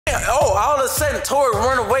oh, all of a sudden Tory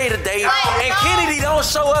run away today, and Kennedy don't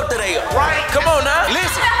show up today. Right? Come on now,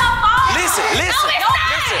 listen.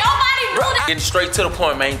 Nobody knew that. Getting straight to the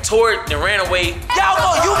point, man. Tory ran away. Y'all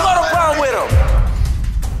know you go to Prom with him.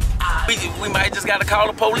 We might just gotta call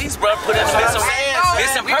the police, bro. Put in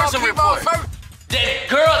missing person report.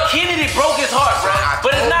 That girl Kennedy broke his heart, bro.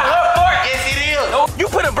 But it's not her fault. Yes, it is. No,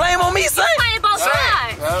 you putting blame on me, son? You playing both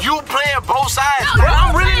sides. You playing both sides, Bro,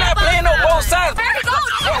 I'm really not playing on both sides. There you go.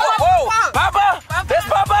 Whoa, Papa? That's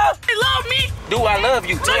Papa? They love me. Do I love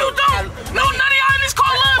you, too? No, you don't. No, none of y'all in this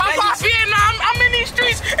car love me. I'm Vietnam. I'm in these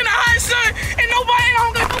streets in the hot sun, and nobody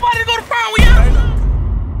to go to Prom with y'all.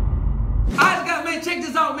 Alright, guys, man, check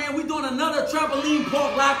this out, man. We doing another trampoline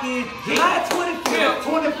park lock-in, July 25th,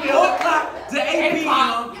 4 o'clock to 8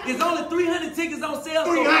 p.m. It's only 300 tickets on sale,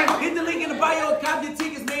 so hit the link in the bio and copy your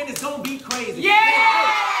tickets, man. It's gonna be crazy. Yeah!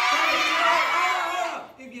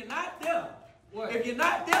 If you're not there,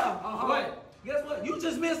 what? Guess what? You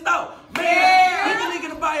just missed out. Man, hit the link in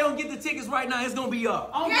the bio and get the tickets right now. It's gonna be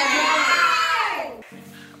up.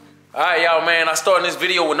 Alright, y'all, man, I started this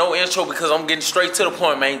video with no intro because I'm getting straight to the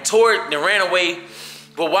point, man. Tory ran away,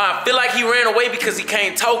 but why I feel like he ran away because he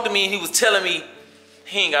came talk to me and he was telling me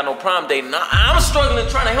he ain't got no prom date. Now, I'm struggling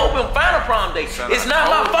trying to help him find a prom date. It's not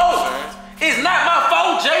my fault. It's not my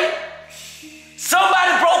fault, Jay.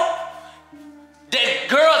 Somebody broke, that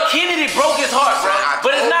girl Kennedy broke his heart, bro.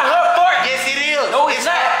 But it's not her fault. Yes, it is. No, it's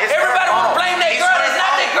not. Everybody want to blame that girl. It's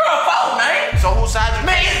not that girl's fault, man. So whose side you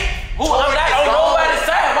Man, who I'm not on nobody's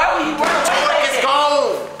side. Why would he run away? It's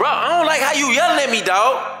gone. Bro, I don't like how you yelling at me,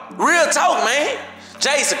 dog. Real talk, man.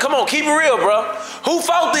 Jason, come on, keep it real, bro. Who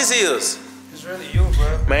fault this is? It's really you,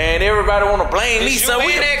 bro. Man, everybody want to blame me, son. You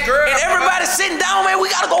and that girl, and everybody sitting down, man. We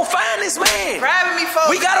gotta go find this man. Grabbing me, folks.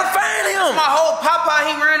 We gotta find him. My whole papa,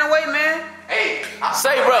 he ran away, man. Hey, I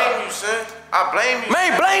Say, blame bro. you, son. I blame you.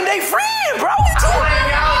 Man, blame they friend, bro.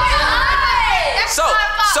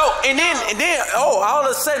 And then, oh, all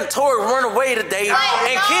of a sudden, Tory run away today,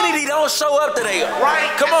 and Kennedy don't show up today. Right.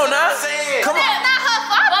 Come on now. Come on. That's not her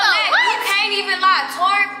fault, though. You can't even lie.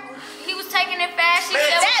 Tory, he was taking it fast. She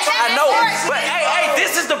said, I know, but hey,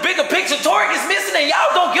 this is the bigger picture. Tory is missing, and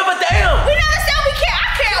y'all don't give a damn. We never said we can't.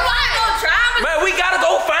 I can't lie. No drama. Man, we gotta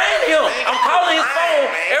go find him. I'm calling his phone.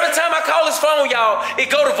 Every time I call his phone, y'all, it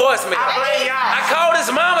go to voicemail. I blame y'all. I called his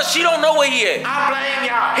mama. She don't know where he at. I blame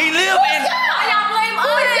y'all. He live in. Y'all blame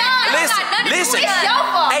us. Listen. It's your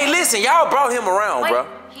fault. Hey, listen, y'all brought him around, bro.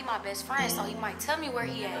 He my best friend, so he might tell me where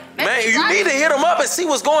he at. Man, you need to hit him up and see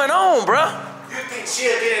what's going on, bro. You think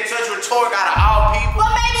she'll get in touch with Tory out of all people?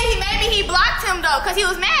 Well, maybe he blocked him though, cause he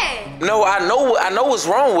was mad. No, I know what's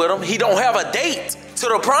wrong with him. He don't have a date to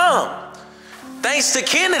the prom. Thanks to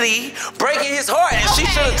Kennedy breaking his heart, and she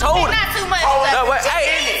should have told him. Not too much. No, but hey,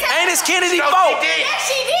 ain't this Kennedy's fault? Yes,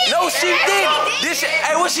 she did. No, she didn't.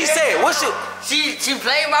 Hey, what she said? She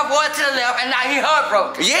played my boy to the left, and now he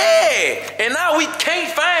heartbroken. Yeah, and now we can't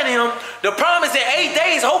find him. The prom is in 8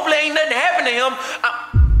 days. Hopefully, ain't nothing happen to him.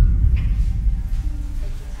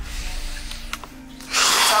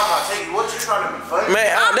 What you trying to be funny? Man,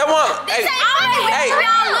 that one. Hey,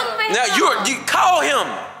 now you call him.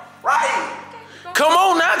 Right. Come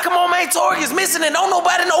on now, man. Tory is missing, and don't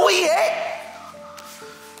nobody know where he at.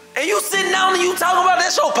 And you sitting down and you talking about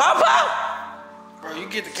that show, Papa? Bro, you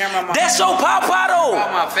get the camera out my That's your Papa though.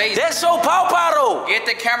 Out my face. That's your Papa though. Get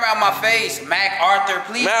the camera out my face, Mac Arthur,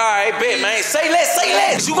 please. Man, all right, bet, man. Say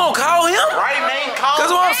less. You gonna call him? Right, man. Call him.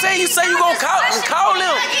 Cause what I'm saying, you say you gonna call him. It's not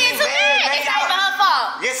even her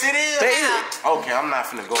fault. Yes, it is. Okay, I'm not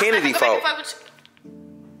finna go. Kennedy fault. I'm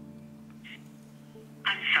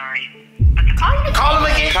sorry. Call him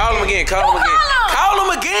again. Call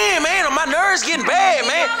him again, man. My nerves getting bad,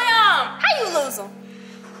 man. How you lose him?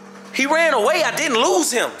 He ran away. I didn't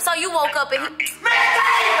lose him. So you woke up and he...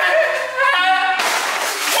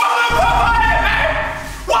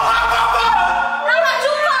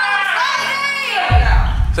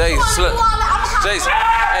 Jason,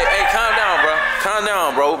 hey, calm down, bro. Calm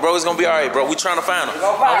down, bro. Bro, it's gonna be all right, bro. We trying to find him.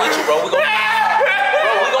 I'm with you, bro. We gonna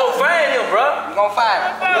find him, bro. We gonna find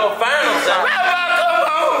him. We gonna find him, son.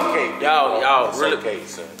 Okay, y'all, really. Okay,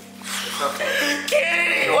 son. It's okay.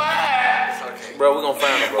 Kennedy, why? It's okay. Bro, we gonna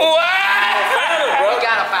find him, bro. Why? We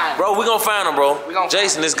gotta find him. Bro, we gonna find him, bro.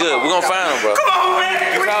 Jason, it's good. We gonna find him, bro. Come on,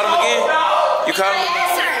 man. You called him again? You called him?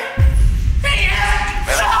 Man,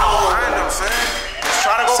 let's go find him, son. Let's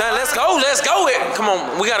try to go. Son, let's go. Come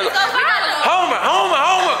on, we gotta go. Homer.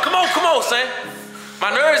 Come on, son.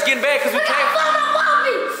 My nerves getting bad because we can't.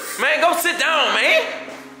 Man, go sit down, man.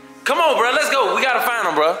 Come on, bro. Let's go. We gotta find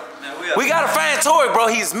him, bro. We gotta find Tory, bro.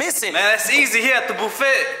 He's missing. Man, that's easy here at the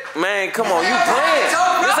buffet. Man, come on. You playing.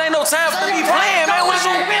 This ain't no time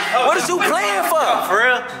playing for? For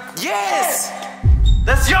real? Yes.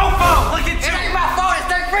 That's your fault. Look at It you. ain't my fault, it's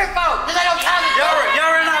their friend fault. Cause they don't tell me.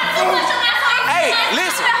 Y'all ran out of food. Hey,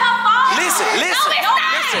 listen.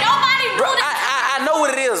 Nobody knew Bro, that. I know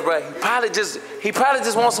what it is, bro. He probably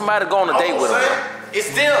just wants somebody to go on a date with him. It's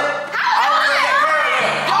still.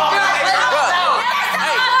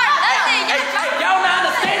 Y'all not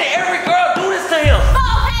understanding. Every girl do this to him.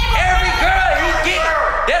 Every girl he get.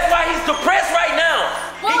 That's why he's depressed right now.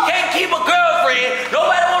 He can't keep a girlfriend.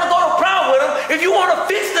 Nobody want to go to prom with him. If you want to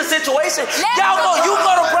fix the situation, you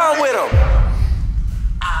go to prom with him.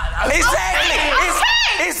 Exactly.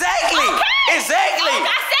 Exactly. Exactly.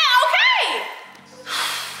 I said okay.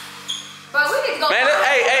 But we need to go. Man,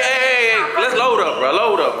 hey, let's load up, bro.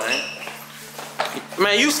 Load up, man.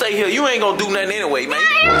 Man, you stay here. You ain't gonna do nothing anyway, man.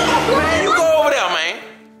 Man, you go over there, man.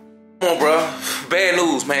 Come on, bro. Bad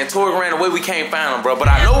news, man. Tory ran away. We can't find him, bro. But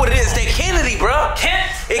I know what it is. That Kennedy, bro.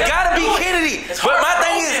 It gotta be Kennedy. But my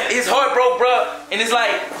thing is, his heart broke, bro. And it's like,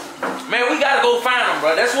 man, we gotta go find him,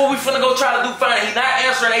 bro. That's what we finna go try to do. Find him. He's not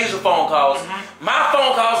answering Asia phone calls. My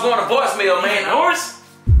phone calls going to voicemail, man. Yours?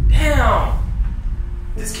 Damn.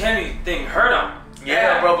 This Kenny thing hurt him.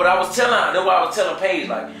 Yeah, bro. But that's why I was telling Paige,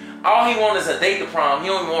 like, all he wants is a date to prom. He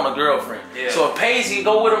don't even want a girlfriend. Yeah. So if Paige can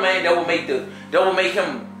go with him, man, that will make him.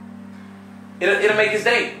 It'll make his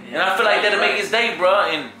day. And I feel like that'll make his day, bro.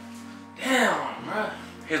 And Damn, bro.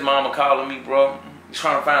 his mama calling me, bro. He's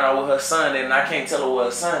trying to find out what her son is, and I can't tell her what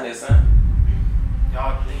her son is, son.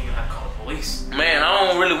 Y'all thinking I call the police? Man, I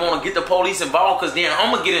don't really want to get the police involved, because then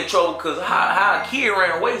I'm going to get in trouble because how a kid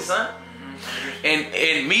ran away, son.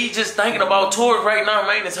 And me just thinking about Tory right now,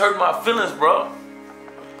 man, it's hurting my feelings, bro.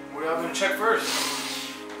 Where y'all gonna check first?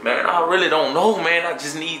 Man, I really don't know, man. I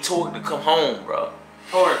just need Tory to come home, bro.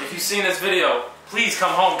 Tory, if you've seen this video, please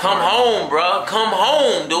come home. Come home, bro. Come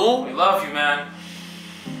home, dude. We love you, man.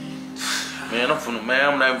 Man,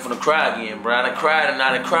 I'm not even finna cry again, bro. I done cried and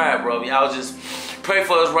I done cried, bro. Y'all just pray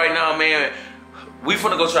for us right now, man. We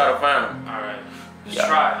finna go try to find him. Alright. Just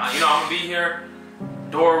try. You know, I'm gonna be here.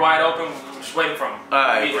 Door wide open. Just waiting for him.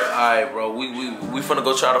 Alright, bro. We finna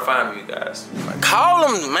go try to find him, you guys.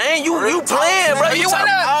 Call him, man. You playing, bro. You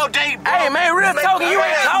talking all day, bro. Hey, man, real talking. You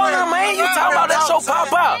ain't calling him, man. You talking about that show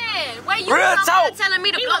pop out. Wait, you Real talk. telling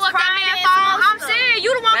me to blow up that man's phone? I'm serious.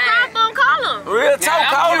 You the one crying for him. Call him. Real talk,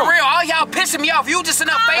 call him. Real, all y'all pissing me off. You just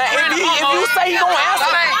enough fake crying. If you say you gonna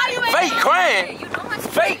answer, fake crying.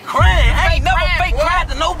 Fake crying. I ain't never fake cried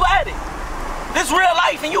to nobody. This real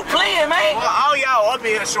life and you playing, man. Well, all y'all up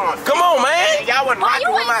here showing. Come on, man. Y'all wasn't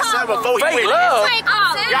rocking with my son before he Fake went love. missing.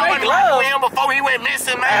 Y'all wasn't rocking with him before he went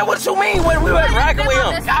missing, man. Man, what you mean when we wasn't rocking with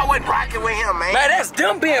him? Y'all wasn't rocking with him, man. Man, that's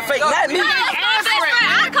them being fake, not me.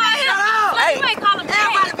 I call him. Hey. You ain't call him.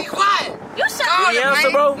 Everybody be quiet. You shut up. You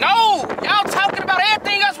answer, bro? No, y'all talking about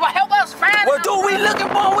everything else will help us find What do we looking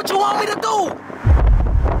for? What you want me to do?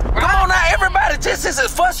 Come on now, everybody just is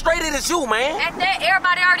as frustrated as you, man. At that,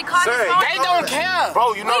 everybody already called his phone. They don't care.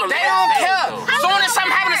 Bro, you know the They last don't day, care. though. As soon as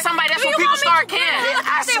something happens to somebody, that's when people start caring.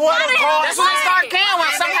 I swear to God. That's when they start caring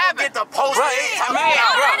when something happens. Get the post. Bro,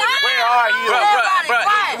 Where are you? Bro,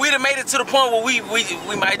 we done made it to the point where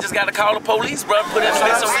we might just gotta call the police, bro. Put in a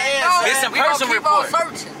missing person report.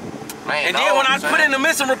 And then when I put in the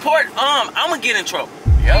missing report, I'm gonna get in trouble.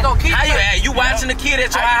 How you watching the kid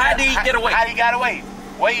at your eye? How did he get away? How he got away?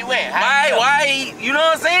 Where you at? Why? You know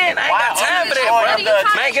what I'm saying? I ain't got time for that,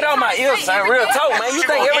 bro. Man, get on my ears, son. Real talk, man. You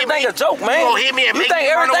think everything a joke, man? You think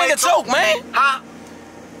everything a joke, man? Huh?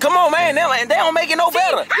 Come on, man. They don't make it no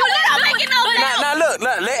better. You not making no better. Now look.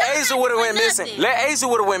 Let Asia would have went missing. Let Asia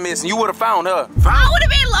would have went missing. You would have found her. I would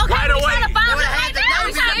have been low. Right away.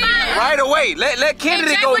 Right away. Let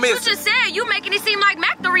Kennedy go what missing. You just said. You making it seem like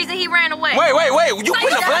Mac the reason he ran away. Wait. You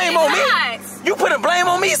putting the blame on me? You putting blame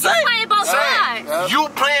on me, son? You playing both sides. You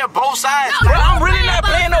playing both sides, Bro, bro. I'm really not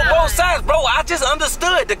playing on both sides, bro. I just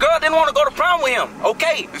understood. The girl didn't want to go to prom with him.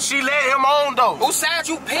 Okay. She let him on, though. Whose side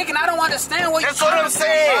you picking? I don't understand what That's you're what trying I'm to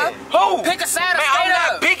say, saying. bro. Who? Pick a side or Man, stay I'm up.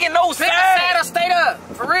 not picking no Pick a side or sides. stay up.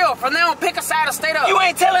 For real. From now on, pick a side or stay up. You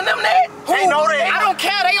ain't telling them that? They know that. I don't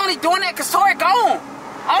care. They only doing that because Tory gone.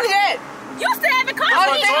 Only that. You still haven't called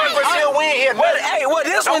Tory me. still win here. Well,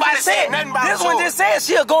 this one Nobody just said said. nothing about This one Tory. just said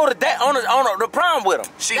she'll go to that on the prom with him.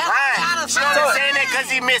 She lying. She only saying that because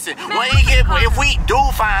he missing. If we do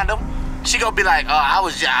find him, she gonna be like, I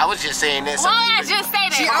was just saying that. Why I just say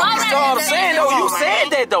that? That's all I'm saying, though. You said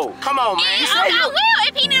that, though. Come on, man. I will.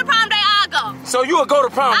 If he need a prom day, I'll go. So you will go to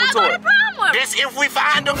prom with I'll go Tory? to prom with him. This if we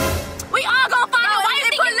find him. We all gonna find him. Why you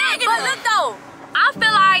think he's negative? But look though, I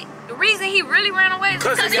feel like the reason he really ran away is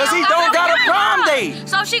because he don't got a prom date.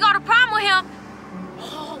 So if she go to prom with him,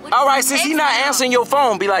 what All right, since he not answering your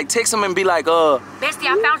phone, be like, text him and be like, Bestie,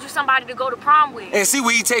 I found you somebody to go to prom with. and see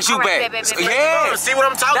where he takes you All right, back. bet. Yeah. See what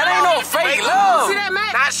I'm talking That ain't about? no fake love. See that,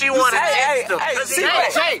 Mac? Now she wanna Hey, text him. hey, see Hey,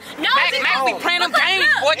 that? hey, No, Mac because- be playing them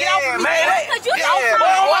games, boy. Get off of me, man, boy. Because you Get know off of me,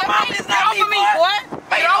 something. boy. My mom is Get not off me, of me, boy. boy.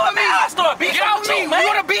 Man, Get off of me. I start beefing Get off with of me. you, man. You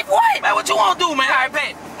wanna beef what? Man, what you want to do, man? All right,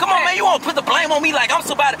 bet. Come on, man. You want to put the blame on me like I'm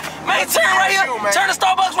somebody. Man, turn right here. you, man. Turn to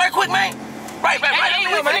Starbucks right quick, man. Right, Hey,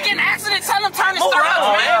 we finna get an accident. Tell them turn the Move Starbucks,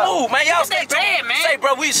 around, man. Move, man. Y'all stay That's bad, man. Say,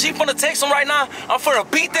 bro, she finna text him right now. I'm finna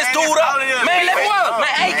beat this Man, dude it's up. all in your Man, let me face. work.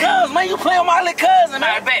 Man, hey, cuz, man, you play on my little cousin, All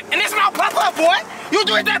man. right, bet. And this my pop-up, boy. You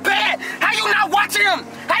do it that bad. How you not watching him?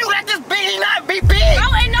 How you let this big not be big? Bro,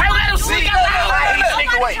 ain't How you let him nobody see doing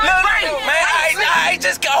that? Look, man, I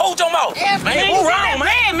just hold your mouth. Man, move around,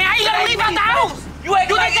 man. Man, how you let him leave out the house? You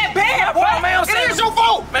ain't like that bad, boy, man. It is your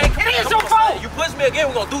fault. Man, come It is on, your come on, fault. You push me again,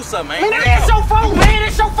 we gonna do something, man. Man, it is your fault, man.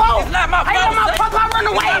 It's your fault. It's not my How you let fault. my papa run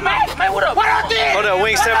away, man? Man, what up? What up there? Hold up,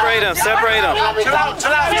 Wing, separate them, separate them. Chill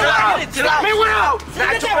out. Man, what up? You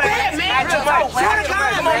get that bad, man. Swear to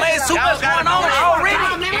God, Come on, man. It's too much going on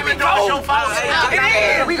already. Even though it's your fault. It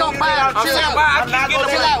is. We gon' buy I'm saying, why I keep getting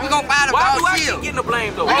the blame? We gon' buy the Why ball. do I keep getting the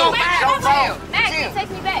blame, though? Mac, he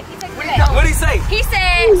takes me back. He takes me back. What'd he say? He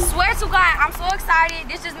said, swear to God, I'm so excited.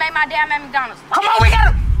 This just made my day. I'm at McDonald's. Come on, we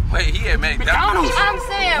got him. Wait, he had McDonald's. I'm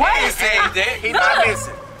saying, He said that. He not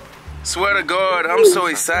missing. Swear to God, I'm so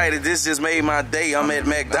excited. This just made my day. I'm at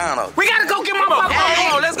McDonald's. We gotta go get my papa.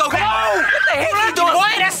 Come on, let's go. Come on. What the heck you doing? Boy,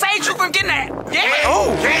 that saved you from getting that. Yeah. Oh,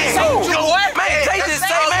 Saved you, boy. man, they just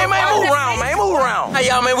say, man, move around, man, move around. Hey,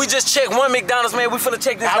 y'all, man, we just checked one McDonald's, man. We finna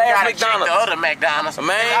check this I last gotta check McDonald's. the other McDonald's.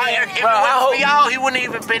 Man, If it bro, I wasn't hope. for y'all, he wouldn't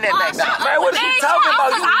even been at McDonald's. Man, what is you talking about?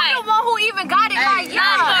 I'm the one who even got it. Like, yeah,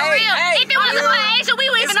 for real. If it wasn't for Asia, we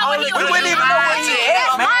wouldn't even know what he was. We wouldn't even know where he at,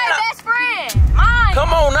 man. My best friend. Mine.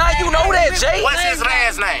 Come on now, you know that, Jay. What's his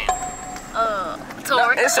last name?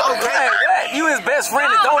 Tory. It's okay. What? You his best friend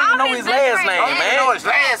that don't even know his last name, You know man. his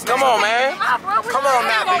last name. Come on, man. Come on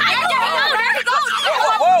now, big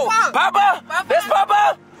Whoa, Papa, that's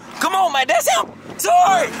Papa. Come on, man, that's him.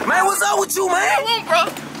 Tory, man, what's up with you, man? Bro,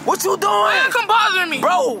 What you man, doing? come bothering me.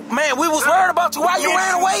 Bro, man, we was worried about you. Why you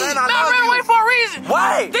ran away? Man, I ran away for a reason.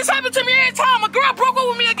 Why? This happened to me every time. A girl broke up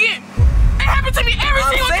with me again. It happened to me every I'm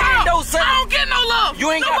single saying time. though, son. I don't get no love. You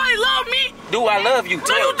ain't got- Nobody love me. Do I love you, No,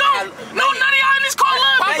 Tory? you don't. No, none of y'all in this car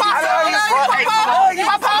love me. Man, I love you, bro. Hey, Papa, love you.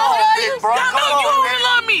 Papa, come on, big bro. Y'all know you don't even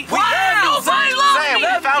love me. We love you, Nobody son. love Sam, me.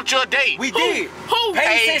 we found your date. We did. Who?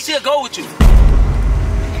 Paige said she'll go with you.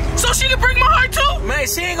 So she can break my heart too? Man,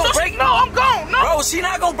 she ain't gonna So break. no, I'm gone. No. Bro, she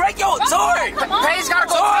not gonna break your Tory. Paige gotta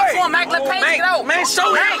go talk to him, Mac. Let Paige get out. Man,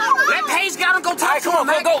 show him. Let Paige gotta go All talk right, to come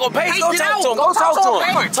on, him, go, Paige, go get talk out. to him. Go talk to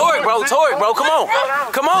him. Tory, bro, come on.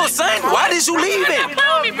 Come on, son. Why did you leave him?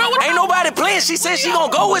 Tell me, bro. What Ain't nobody playing. She said she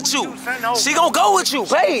gonna go with you. She gonna go with you,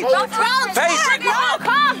 Paige. Paige,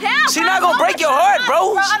 Calm down. she not gonna break your heart,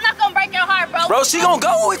 bro. Bro, I'm not gonna break your heart, bro. Bro, she gonna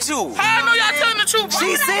go with you. How I know y'all telling the truth, bro?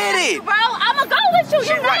 She said it. Bro, I'ma go with you.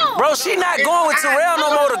 You know. Bro, she not going with Terrell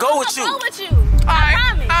no more to go with I'ma you. go with you. Alright,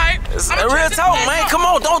 I promise. alright. A real talk, man. Come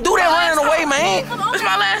on, don't do that running away, man. This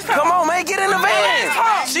my last time. Come on, man, get in the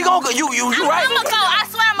van. She gonna go. You right. I'ma go. I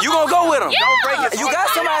swear I'ma You gonna go with him? Yeah. Don't break it. You got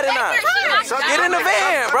somebody now. Get in the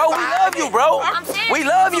van, bro. We love you, bro. I'm serious. We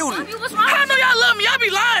love you. What's How I wrong? know y'all love me? Y'all be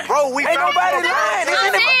lying. Bro, we Ain't found nobody your lying. date. It's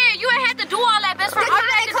in the- You ain't have to do all that, best friend. All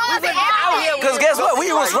you had to do was be out here. Cause guess what?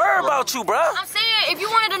 We was worried about you, bro. I'm saying, if you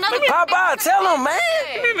wanted another Papa, tell him, man.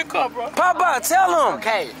 In the car, bro. Papa, tell him.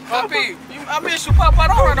 Okay. Papi, I miss you, Papa.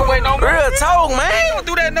 Don't run away no more. Real talk, man. Don't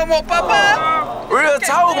do that no more, Papa. Real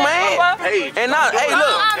talk, man. Hey, And now, hey, I'm look.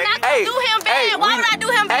 not gonna Hey, do him bad. hey, Why would I do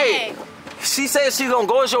him bad? Hey, she said she gonna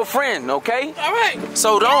go as your friend, okay? All right.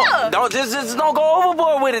 So Yeah. don't just don't go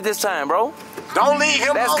overboard with it this time, bro. don't leave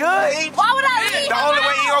him. That's good. Why would I leave The him? only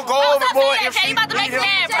way he gonna go Bro, stop overboard saying if that, Jay. she You about to make leave me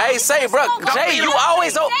him. mad, bro. Hey, say, bro, Jay, you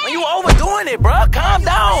always Jay. you overdoing it, bro. Calm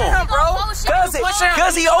down. Bro,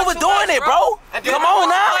 Cause he overdoing it, bro. Come on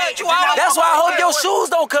now. That's why I hope your shoes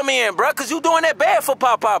don't come in, bro. Cause you doing that bad for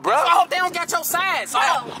Papa, bro. I hope they don't get your size.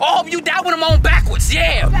 I hope you die with them on backwards.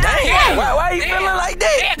 Yeah. Damn. Why you Yeah. feeling like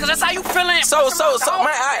that? Yeah, cause that's how you feeling. So,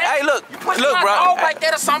 man, hey, look, bro. Like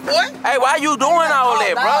that or some boy. Hey, why you doing all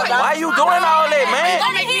that, bro? Why you doing all that, man?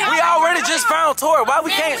 We already just found Tory. Why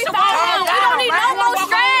we can't? We don't need no more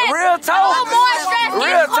stress. Real talk. No more stress.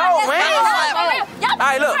 Real talk, man. All All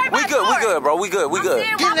right, look, we good, bro. We good.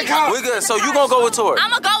 Get in the car. We good. So you gonna go with Tory?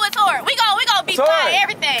 I'ma go with Tory. We gonna be Tory, fine.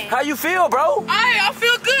 Everything. how you feel, bro? I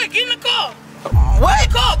feel good. Get in the car. What?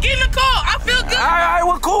 Get in the car. I feel good. All right,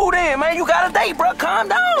 well, cool then, man. You got a date, bro. Calm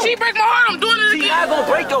down. She break my heart. I'm doing it She again. not gonna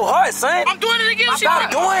break your heart, son. I'm doing it again. Stop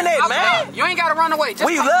doing that, man. You ain't gotta run away. Just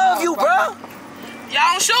We love you, bro. Y'all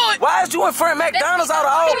don't show it. Why is you in front of McDonald's out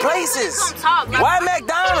of all places? Why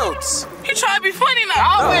McDonald's? He trying to be funny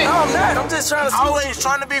now. No, I'm not. I'm just trying to see. Always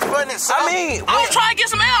trying to be funny, son. I mean, I was trying to get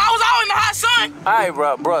some air. I was out in the hot sun. all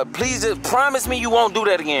right, bro. Please just promise me you won't do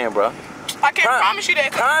that again, bro. I can't promise you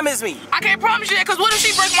that. Promise me. I can't promise you that, because what if she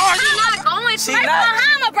break my heart? I'm not going to She break not- my heart.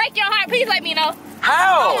 I'm going to break your heart. Please let me know.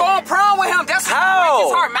 How? go on prom with him. That's How?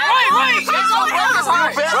 his heart, man. Right. Bro,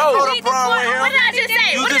 Go to prom with him. What did I just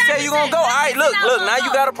say? you What just did I said you gonna go. All right, look. Now you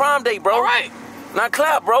got a prom date, bro. All right. Now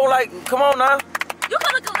clap, bro. Like, come on now. You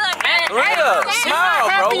can look a little happy. Real. Smile,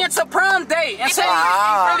 Happy bro. it's a prom day. And say,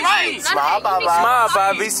 Right. Smile, bye-bye. Smile,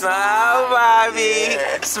 Bobby. Smile, Bobby.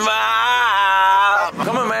 Smile.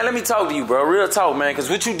 Come on, man. Let me talk to you, bro. Real talk, man. Because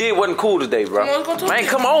what you did wasn't cool today, bro. Come on, let's go talk Man, to you.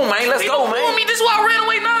 come on, man. Let's go, Fool man. me. This is why I ran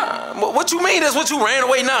away now. What you mean? That's what you ran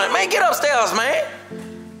away now? Man, get upstairs, man.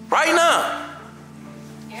 Right now.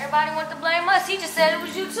 Everybody want to blame us. He just said it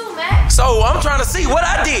was you too, man. So I'm trying to see what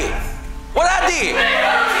I did. What I did.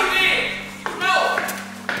 No.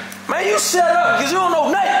 Man, you shut up, because you don't know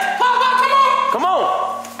nothing. Papa, come on. Come on.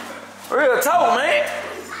 Real talk, man.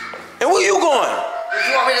 And where you going?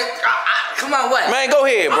 you want me to? Come on, what? Man, go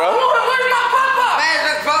ahead, bro. Where's my papa? Man,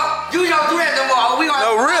 look, bro. You don't do that no more. We gonna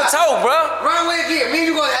No, real talk, bro. run away again. Me and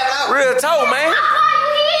you gonna have it out. Real talk, man.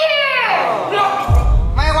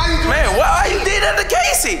 Man, why you doing Man, why you did that to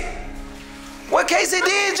Casey? What Casey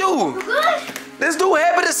did you? This dude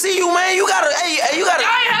happy to see you, man. You gotta, hey, you gotta.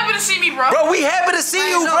 Y'all ain't happy to see me, bro. Bro, we happy to see Man,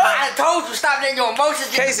 you, look, bro. I told you stop letting your emotions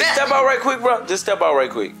get Casey, the best step of out you. right quick, bro. Just step out right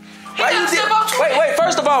quick. Why you gotta did? step out too. Wait.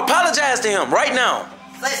 First of all, apologize to him right now.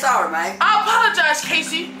 Say sorry, man. I apologize,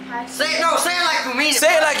 Casey. Say it like you mean it.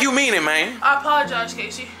 Say it like you mean it, man. I apologize,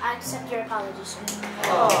 Casey. I accept your apology, sir.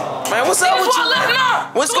 Man, what's up That's with why you? I left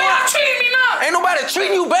now. What's the way going on? y'all treating me now. Ain't nobody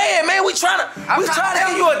treating you bad, man. We trying to trying to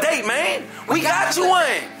give you a date, man. We got you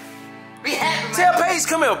one. Be happy, man. Tell Paige,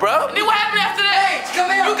 come here, bro. Then what happened after that? Hey, come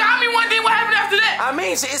here. You got me one day. What happened after that? I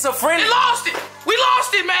mean, it's a friendly. We lost it. We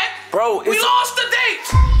lost it, man. Bro, We lost the date.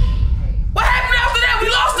 What happened after that? We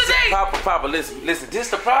lost the date. Papa, listen. This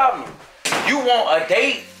the problem. You want a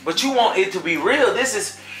date, but you want it to be real. This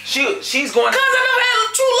is she's going. Cause I never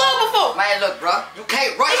had true love before. Man, look, bro. You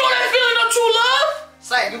can't rush You know that it. feeling of true love?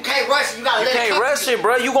 Say, you can't rush it. You gotta You let it can't come rush to you. it,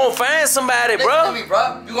 bro. You gonna find somebody, Listen to bro. me,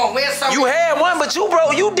 bro. You gonna win something. You had one, but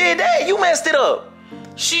you did that. You messed it up.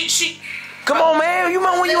 She. Come on, man. You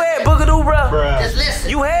remember when you had Boogadoo, bro? Just listen.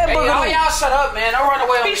 You had Hey, Boogadoo. y'all shut up, man. Don't run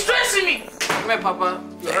away. Be stressing me. Come here, Papa.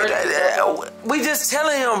 You heard it? We just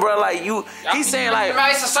telling him, bro. Like you, he's saying like. Man,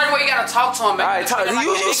 it's a certain way you gotta talk to him, man. All right, talk.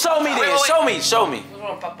 You show me then. Show me. What's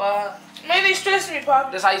wrong, Papa? Man, they stressing me, Papa.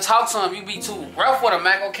 That's how you talk to him. You be too rough with him,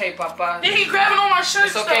 man. Okay, Papa. Then he grabbing on my shirt.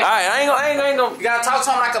 It's and okay. All stuff. right, I ain't gonna. You gotta talk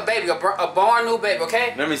to him like a baby, a born new baby,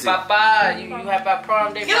 okay? Let me see. Papa, you have that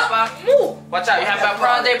prom day, Get Papa? up. Move. Watch out, you have that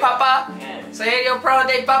prom day, Papa? Say hey, your prom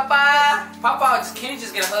day, Papa. Papa, can you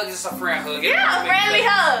just get a hug? Just a friend hug. Yeah, a friendly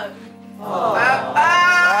hug.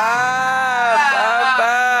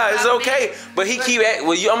 Papa, it's okay, but he keep acting.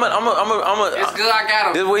 Well, I'm a. It's good, I got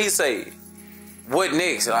him. This is what he say. What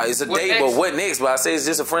next? It's a date, next? but what next? But I say it's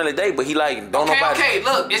just a friendly date, but he like don't nobody. Okay,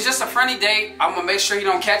 look, it's just a friendly date. I'm gonna make sure he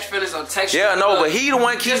don't catch feelings or text you. Yeah, no, but he the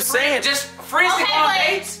one keeps saying. Just friends Okay, go on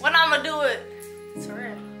wait. dates. When I'm gonna do it? It's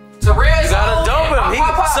real. To real, You gotta dump him.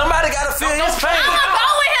 Somebody gotta feel his pain. I'm gonna go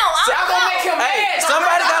with him. I'm gonna make him Hey, mad.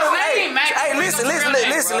 somebody gotta. Hey,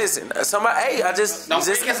 Listen. Somebody. Hey, I just. Don't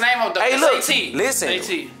bring his name up. Hey, look.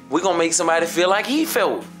 Listen. We gonna make somebody feel like he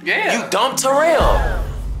felt. Yeah. You dumped Terrell.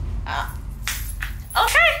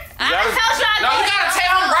 Okay. I gotta- told you I No, you did. gotta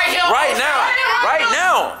tell him right here. Right now.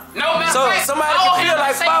 No, man. So somebody can feel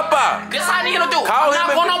like Papa. This how I need to do. Call I'm him not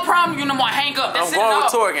and- going no problem. You no more. Hang up. I'm going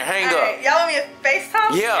with Tory and hang up. Y'all want me to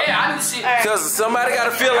FaceTime? Yeah. Yeah, I need to see. Cause somebody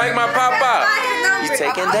gotta feel like my Papa. You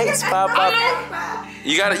taking dates, Papa?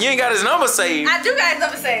 You ain't got his number saved. I do got his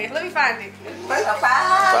number saved. Let me find it.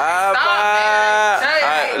 Papa.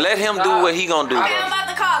 Alright, let him do what he gonna do. Okay, I'm about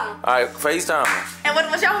to call him. Alright, FaceTime him. And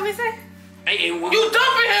what y'all want me to say? Hey, and when You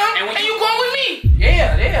dumping him, And when and you- you going with me.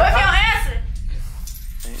 Yeah. What if you don't answer?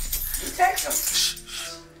 Text him.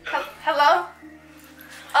 Hello?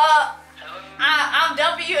 I'm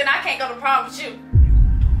dumping you and I can't go to prom with you. You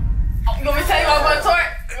want me to tell you I'm going to Tory? You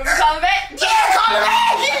want me to call him back? Yeah, call him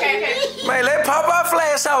back! Okay. Man, let Papa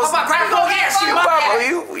flash out. Papa, grab him over here. See Papa,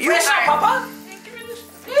 you. Fresh out, Papa.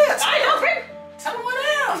 Yeah, I know, baby. tell him what I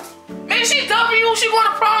am. Man, she dumping you. She going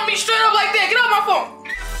to prom me straight up like that. Get off my phone.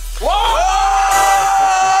 Whoa!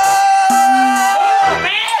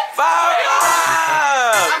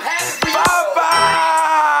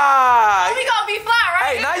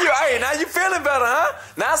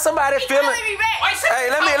 Nobody feeling. Hey,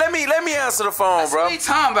 let me answer the phone, bro. What are you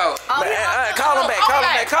talking about? Man, call him back. Call him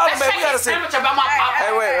back. Call him back. We gotta see. About my papa.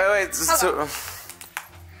 Hey, wait.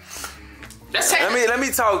 Let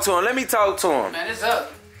me talk to him. Let me talk to him. Man, it's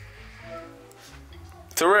up.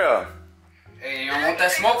 Terrell. Hey, you don't want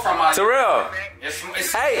that smoke from my. Terrell.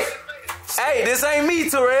 It's, Hey, this ain't me,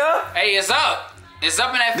 Terrell. Hey, it's up. It's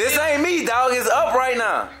up in that. This ain't me, dog. It's up right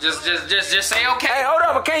now. Just say okay. Hey, hold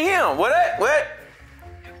up. I can't hear him. What?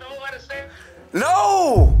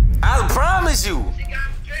 No. I promise you. She got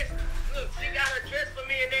her dress for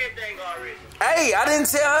me and everything already. Hey, I didn't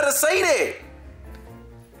tell her to say that.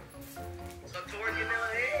 So Tory getting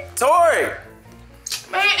her head? Tory.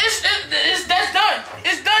 Man, that's done.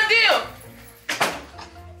 It's done deal.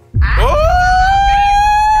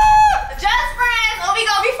 Just friends, or we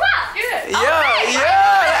gonna be fly.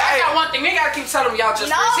 I got one thing. We gotta keep telling y'all just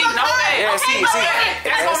friends. See, no way. Yeah, see.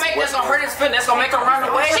 That's gonna hurt his feelings. That's gonna make him run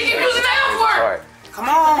away. She keep using that F word. Right. Come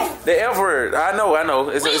on. The F word. I know.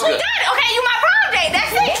 It's We good. got it. Okay, you my prom date.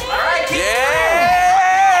 That's it. All right, keep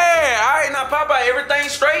Yeah. All right, now, Papa, everything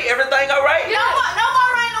straight? Everything all right? No more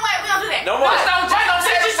running away. We don't do that. No more. Don't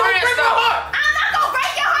say She's the gonna friends break my stuff. heart. I'm not gonna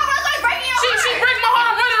break your heart. I'm gonna break your heart. She breaks my heart.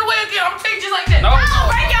 I'm running away again. I'm taking just like that. No. I'm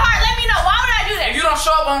gonna break your heart. Let me know. Why would I do that? If you don't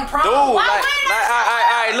show up on prom, Dude, Why like, wouldn't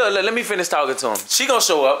I look, let me finish talking to him. She gonna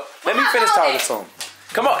show up. Let me finish talking to him.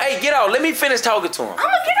 Come on, hey, get out. Let me finish talking to him. I'm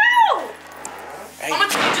gonna get out. Hey, I'm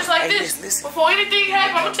gonna tell you just like this. Listen. Before anything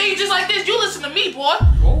happens, I'm gonna tell you just like this. You listen to me, boy.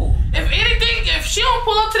 Ooh. If she don't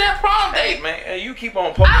pull up to that prom Hey, date, man, hey, you keep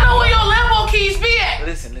on poking. I know where your Lambo keys be at.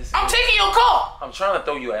 Listen. I'm taking your car. I'm trying to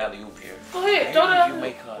throw you an alley-oop here. Go ahead, Maybe throw that. if you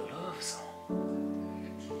make her a love song,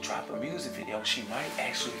 drop a music video, she might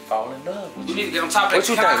actually fall in love with You you. need to get on top of What it.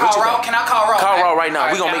 you Can think? I What call you Raw? think? Can I call Raw? Call man? Raw right now.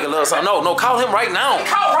 All We gonna make a love song. No, call him right now.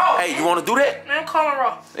 Call Raw. Hey, you wanna do that? Man, call her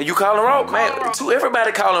raw. You calling Raw? Man, Raw.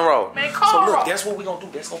 everybody calling Raw. Man, call So look, Raw. that's what we gonna do.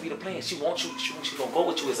 That's gonna be the plan. She wants you. She gonna go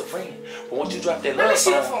with you as a friend. But once you drop that Let me love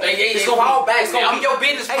see the song, phone. It's gonna fall back. it's gonna I'm be- your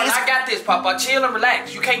business, Hey, but it's- I got this, Papa. Chill and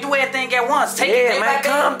relax. You can't do everything at once. Take it yeah, day man, by day.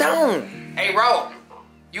 calm down. Hey, Raw,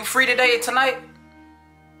 you free today tonight?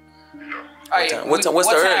 What's the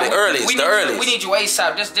earliest? We The need earliest. We need you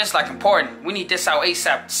ASAP. This like important. We need this out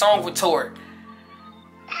ASAP. Song with Tory.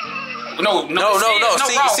 No.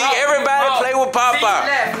 See, everybody play with Papa.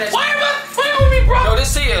 Why am I playing with me, bro? No,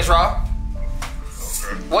 this is Raw.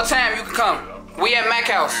 What time you can come? We at Mac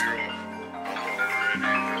House.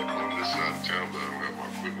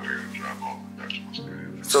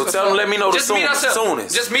 So tell them, let me know the Just meet us up.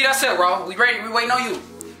 soonest. Just meet us up, Raw. We ready. We waiting on you.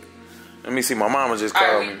 Let me see. My mama just All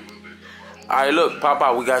called right, me. All right, look,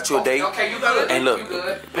 Papa, we got you a date. Okay, you good. And look, You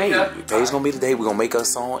good. hey, You good. today's gonna be the day we're gonna make us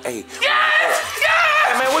song. Hey, Yes!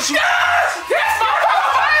 hey, man, what you? Yes, my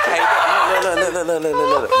papa! Hey,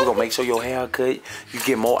 look. We're gonna make sure your hair cut. You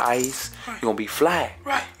get more ice. You're gonna be fly.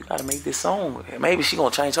 Right. You gotta make this song. Maybe she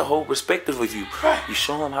gonna change her whole perspective of you. You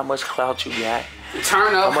show them how much clout you got.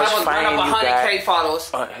 Turn up. How much Have us run fame up you 100K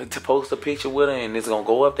followers. To post a picture with her, and it's gonna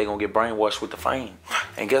go up. They gonna get brainwashed with the fame.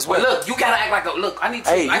 And guess what? But look, you gotta act like a look. I need to.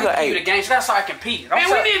 Hey, I need to hey. give you the game. You gotta start acting P. Don't Man,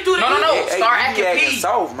 tell- we need to do the No. Hey, Start you acting acting P.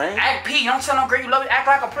 soft, man. Act P. Don't tell no girl you love it. Act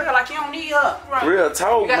like a player, like you don't need her. Real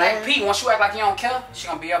talk, You gotta man. act P. Once you act like you don't care, she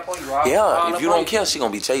gonna be up on you, Rob. Yeah, All if up you on don't care, she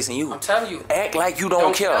gonna be chasing you. I'm telling you. Act like you don't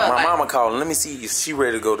Don't care. care, My like- mama calling. Let me see if she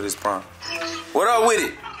ready to go to this prom. What up with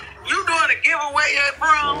it? You doing a giveaway at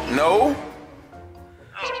prom? No.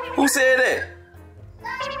 Who said that?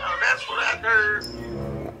 Oh, that's what I heard.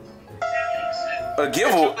 A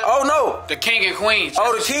giveaway? Oh no. The king and queen.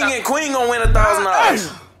 Oh, the king and queen gonna win $1,000.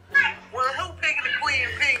 Well, who picking the queen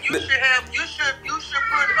and pink? You should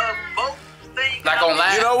put a vote thing. Like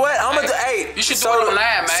online. You know what? I'm gonna do. Hey, You should do it online,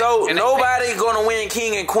 man. So And they nobody gonna win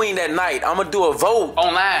king and queen that night. I'm gonna do a vote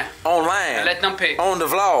Online. online. And let them pick. On the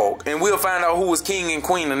vlog, and we'll find out who was king and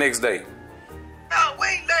queen the next day. No, we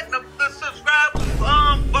ain't letting the subscribers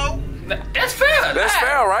vote. That's fair. That's Live.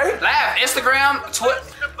 fair, right? Live. Instagram, Twitter.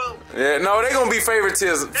 Yeah, no, they gonna be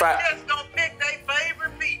favoritism. They just gonna pick their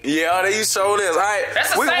favorite people. Yeah, they show this. All right,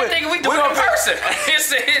 That's the same thing we do in gonna pick- person.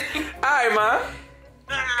 All right, man.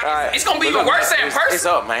 All right. It's gonna be But even worse in it's- person. It's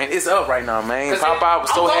up, man. It's up right now, man. Papa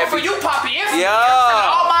was so I'm happy. voting for you, Poppy. Yeah.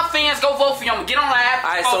 All my fans go vote for you. I'm gonna get on live. All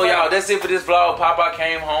right, so y'all, that's it for this vlog. Papa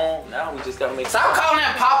came home. Now we just gotta make. Stop calling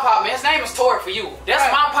him Pop, man. His name is Tory for you.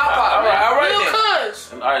 That's my Pop. All right, Real then. cuz.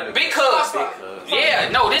 All right, Big cuz. Yeah,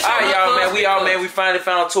 no, this. All right, your y'all, cuz, man. big We all, cuz. man. We finally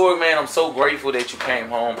found Tory, man. I'm so grateful that you came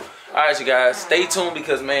home. All right, you guys, stay tuned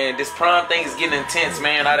because, man, this prom thing is getting intense,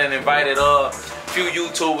 man. I done invited a few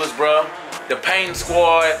YouTubers, bro. The Pain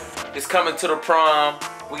Squad is coming to the prom.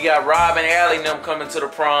 We got Rob and Allie and them coming to the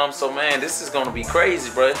prom. So, man, this is gonna be crazy,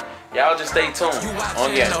 bro. Y'all just stay tuned.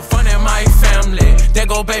 On game. The FunnyMike family, there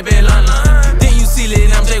go baby Lana. Then you see Lil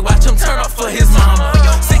MJ, watch him turn up for his mama.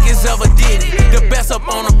 Sick as ever did it, the best up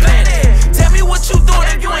on the planet. Tell me what you doing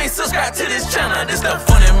if you ain't subscribed to this channel. This the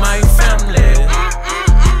FunnyMike family.